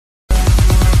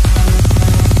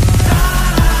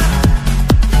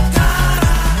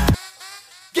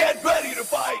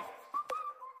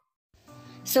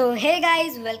So hey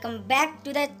guys, welcome back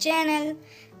to the channel.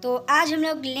 तो आज हम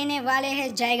लोग लेने वाले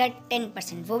हैं जायगार्ड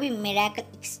 10%, वो भी मिरेकल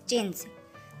एक्सचेंज से।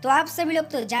 तो आप सभी लोग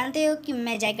तो जानते हो कि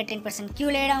मैं जायगार्ड 10%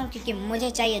 क्यों ले रहा हूँ, क्योंकि मुझे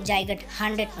चाहिए जायगार्ड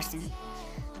 100%।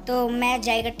 तो मैं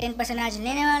जायगार्ड 10% आज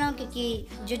लेने वाला हूँ,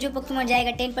 क्योंकि जो पोकेमॉन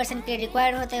जायगार्ड 10% के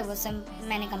रिक्वायर्ड होते हैं वो सब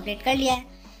मैंने कंप्लीट कर लिया है।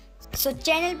 सो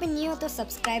चैनल पे न्यू हो तो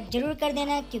सब्सक्राइब जरूर कर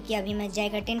देना, क्योंकि अभी मैं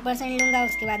जायगार्ड 10% लूँगा,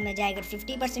 उसके बाद मैं जायगार्ड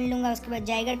 50% लूँगा, उसके बाद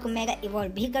जायगार्ड को मेगा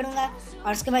इवॉल्व भी करूँगा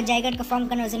और उसके बाद जायगार्ड का फॉर्म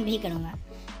कन्वर्जन भी करूँगा।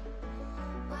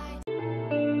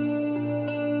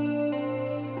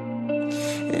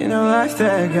 In a life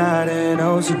that got it,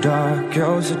 oh so dark, a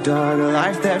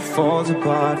life that falls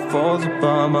apart,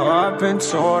 my heart been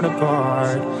torn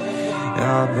apart,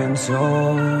 I've been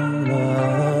torn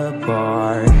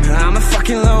apart. I'm a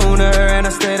fucking loner and I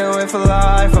stayed away for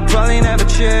life. I'll probably never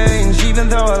change, even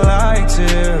though I'd like to,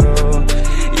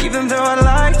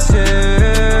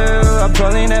 I'll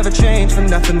probably never change for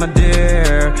nothing, my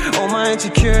dear. All my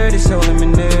insecurities holding me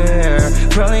near.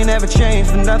 Probably never change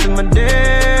for nothing, my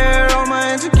dear. All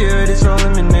my insecurities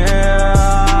holding me near.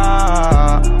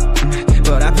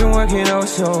 But I've been working oh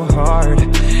so hard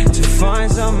to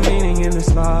find some meaning in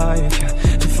this life,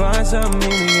 to find some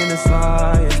meaning in this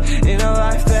life. In a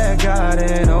life that got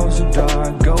it oh so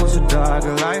dark, a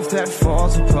life that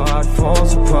falls apart.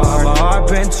 My heart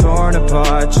been torn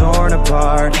apart.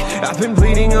 I've been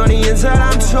bleeding on the inside,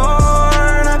 I'm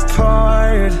torn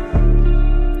apart.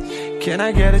 Can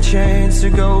I get a chance to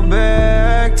go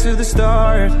back to the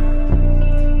start?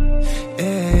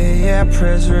 Yeah,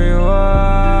 press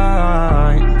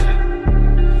rewind.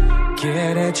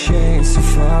 Get a chance to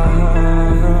find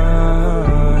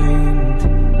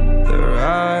the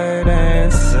right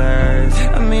answers.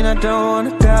 I mean, I don't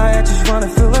wanna die, I just wanna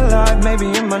feel alive. Maybe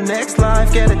in my next life,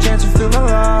 get a chance to feel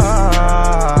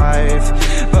alive.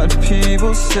 But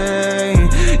people say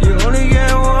you only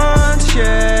get one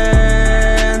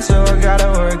chance, so I gotta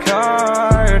work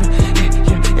hard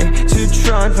to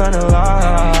try and find a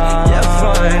light. Yeah,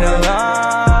 find a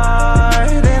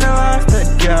light in a life that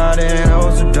got it oh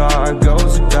so dark, a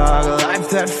life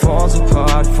that falls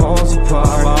apart.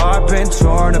 My heart been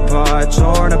torn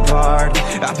apart.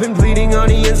 I've been bleeding on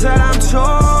the inside, I'm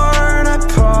torn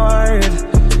apart.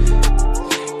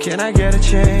 Can I get a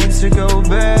chance to go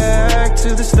back to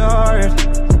the start?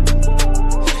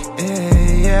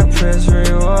 Yeah, press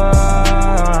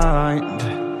rewind.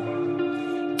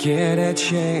 Get a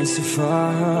chance to find.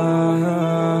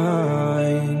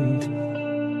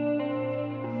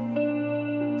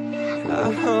 I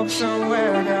hope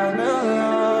somewhere down the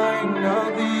line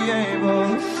I'll be able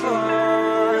to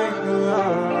find the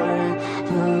light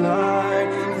in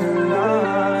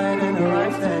a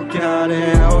life that got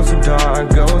it oh so dark,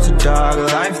 a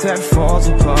life that falls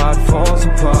apart.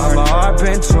 My heart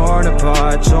been torn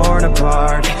apart.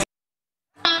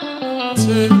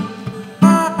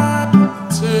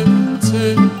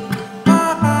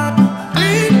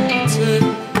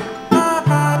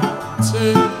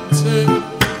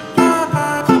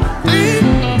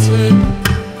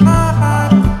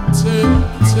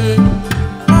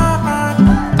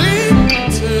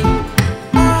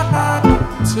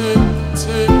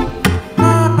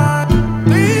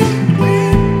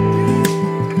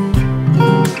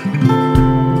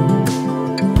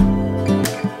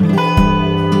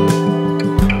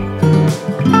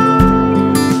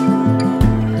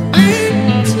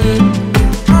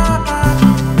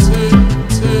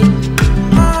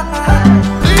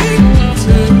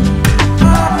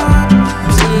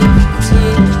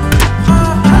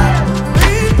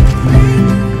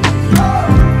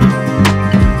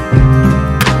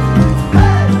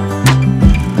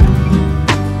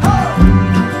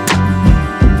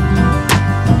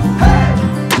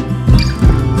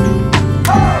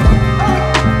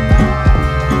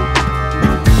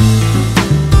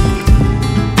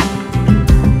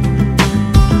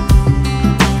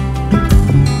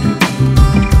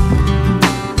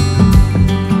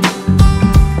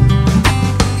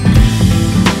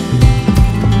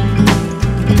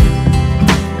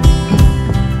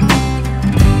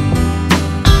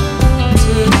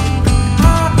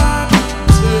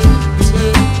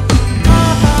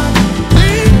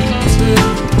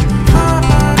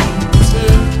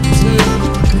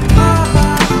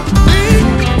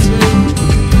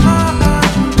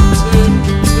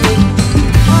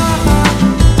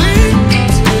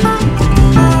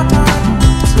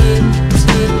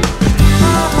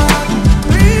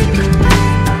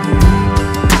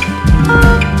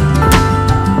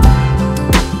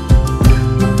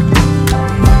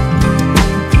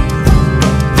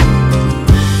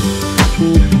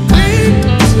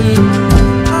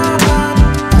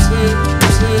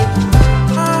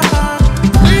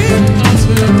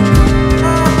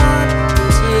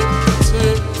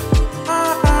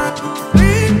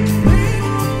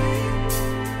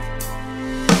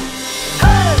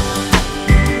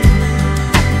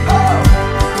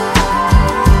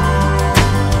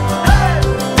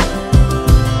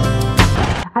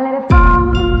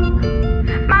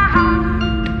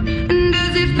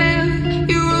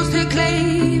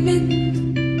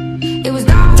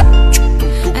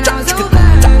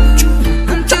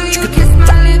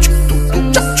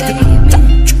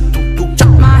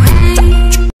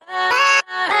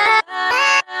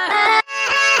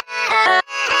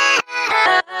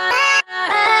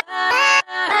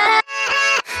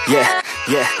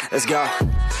 let's go.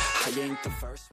 I ain't the first.